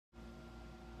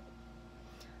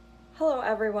Hello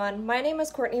everyone, my name is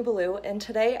Courtney Ballou and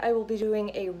today I will be doing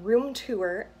a room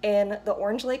tour in the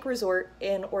Orange Lake Resort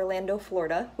in Orlando,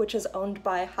 Florida, which is owned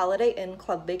by Holiday Inn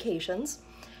Club Vacations.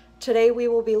 Today we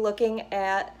will be looking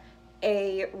at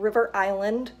a River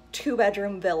Island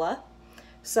 2-bedroom villa.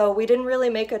 So we didn't really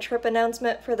make a trip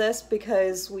announcement for this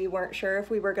because we weren't sure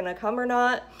if we were going to come or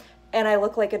not, and I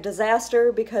look like a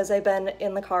disaster because I've been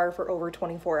in the car for over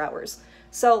 24 hours.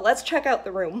 So let's check out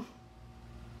the room.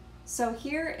 So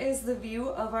here is the view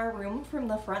of our room from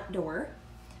the front door.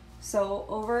 So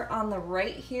over on the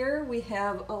right here, we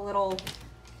have a little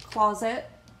closet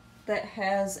that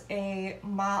has a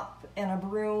mop and a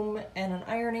broom and an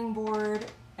ironing board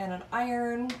and an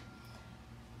iron.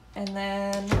 And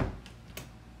then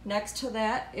next to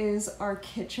that is our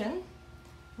kitchen.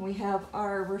 We have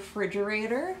our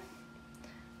refrigerator.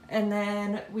 And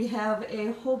then we have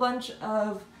a whole bunch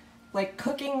of like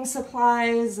cooking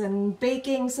supplies and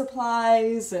baking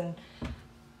supplies and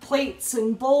plates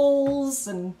and bowls,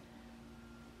 and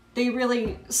they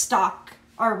really stock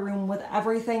our room with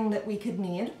everything that we could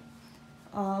need.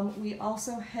 We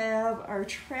also have our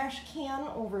trash can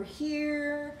over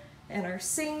here and our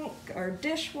sink, our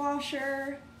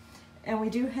dishwasher, and we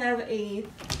do have a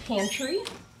pantry.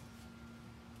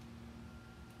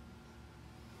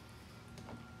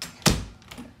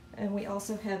 And we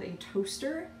also have a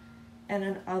toaster and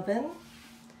an oven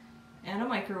and a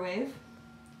microwave.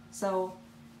 So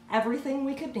everything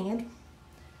we could need.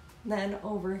 Then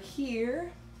over here,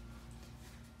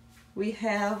 we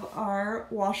have our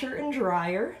washer and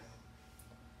dryer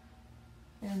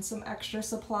and some extra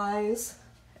supplies.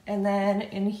 And then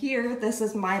in here, this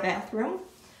is my bathroom.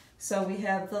 So we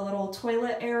have the little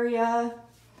toilet area,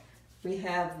 we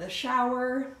have the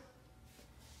shower,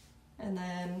 and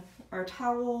then our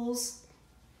towels,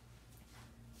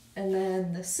 and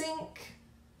then the sink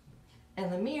and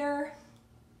the mirror.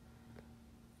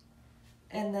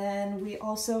 And then we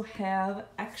also have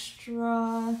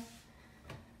extra,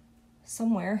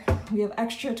 somewhere, we have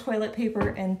extra toilet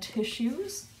paper and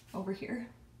tissues over here.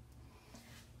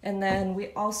 And then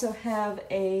we also have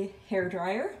a hair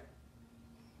dryer.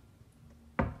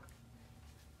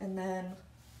 And then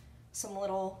some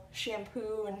little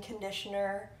shampoo and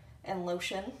conditioner and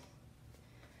lotion.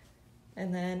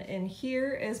 And then in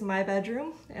here is my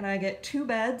bedroom, and I get 2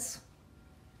 beds.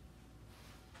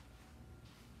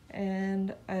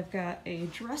 And I've got a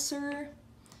dresser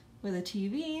with a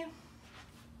TV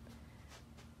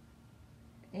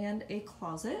and a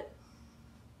closet.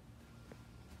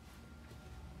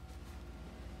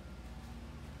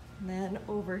 And then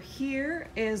over here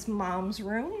is Mom's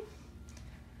room,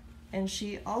 and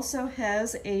she also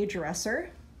has a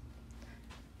dresser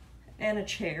and a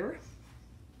chair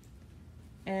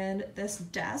and this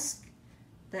desk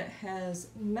that has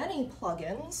many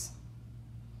plugins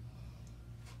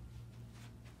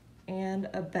and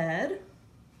a bed.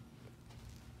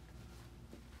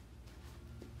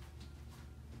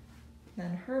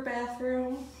 Then her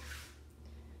bathroom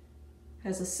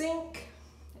has a sink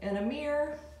and a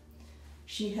mirror.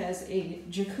 She has a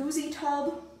jacuzzi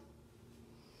tub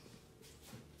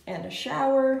and a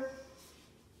shower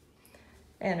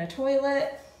and a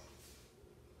toilet.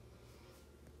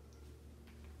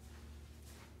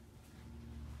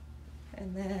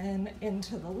 And then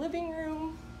into the living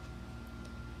room,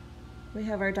 we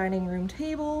have our dining room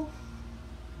table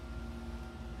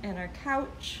and our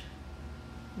couch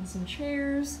and some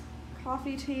chairs,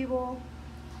 coffee table,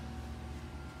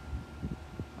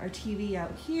 our TV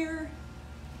out here,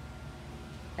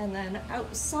 and then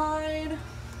outside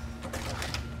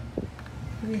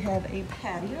we have a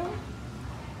patio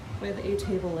with a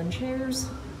table and chairs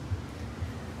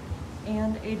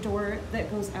and a door that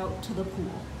goes out to the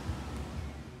pool.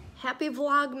 Happy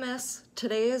Vlogmas!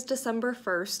 Today is December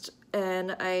 1st,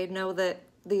 and I know that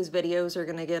these videos are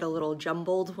gonna get a little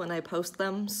jumbled when I post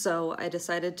them, so I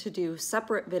decided to do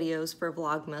separate videos for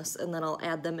Vlogmas, and then I'll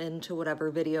add them into whatever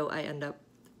video I end up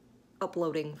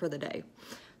uploading for the day.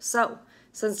 So,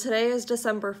 since today is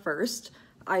December 1st,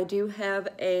 I do have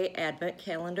an advent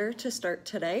calendar to start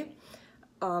today.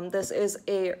 This is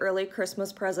a early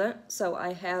Christmas present, so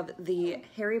I have the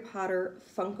Harry Potter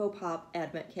Funko Pop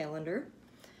advent calendar.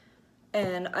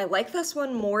 And I like this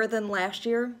one more than last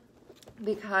year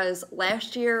because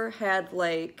last year had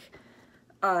like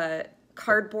a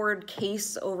cardboard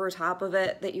case over top of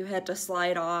it that you had to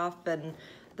slide off, and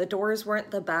the doors weren't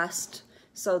the best.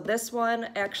 So this one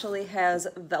actually has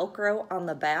Velcro on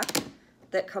the back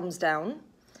that comes down,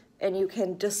 and you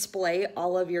can display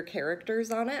all of your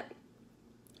characters on it.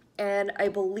 And I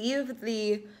believe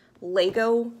the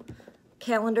Lego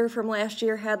calendar from last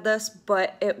year had this,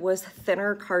 but it was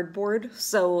thinner cardboard,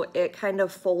 so it kind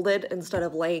of folded instead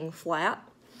of laying flat.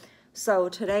 So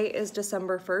today is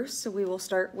December 1st, so we will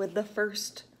start with the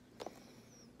first.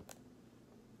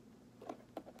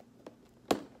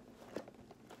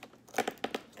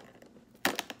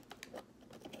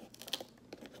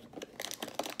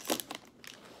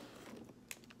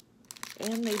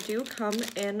 And they do come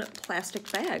in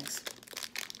plastic bags.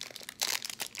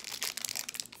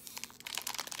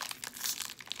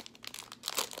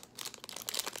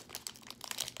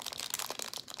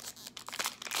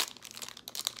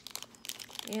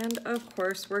 And of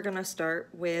course, we're gonna start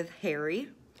with Harry.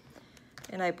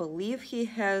 And I believe he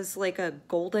has like a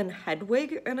golden head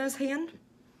wig in his hand.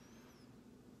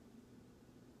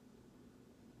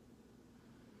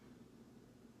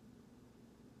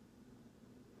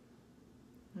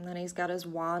 And then he's got his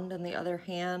wand in the other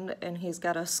hand, and he's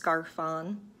got a scarf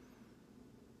on.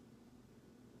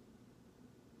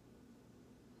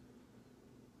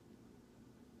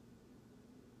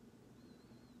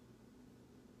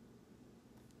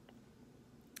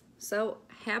 So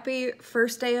happy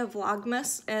first day of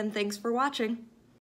Vlogmas, and thanks for watching.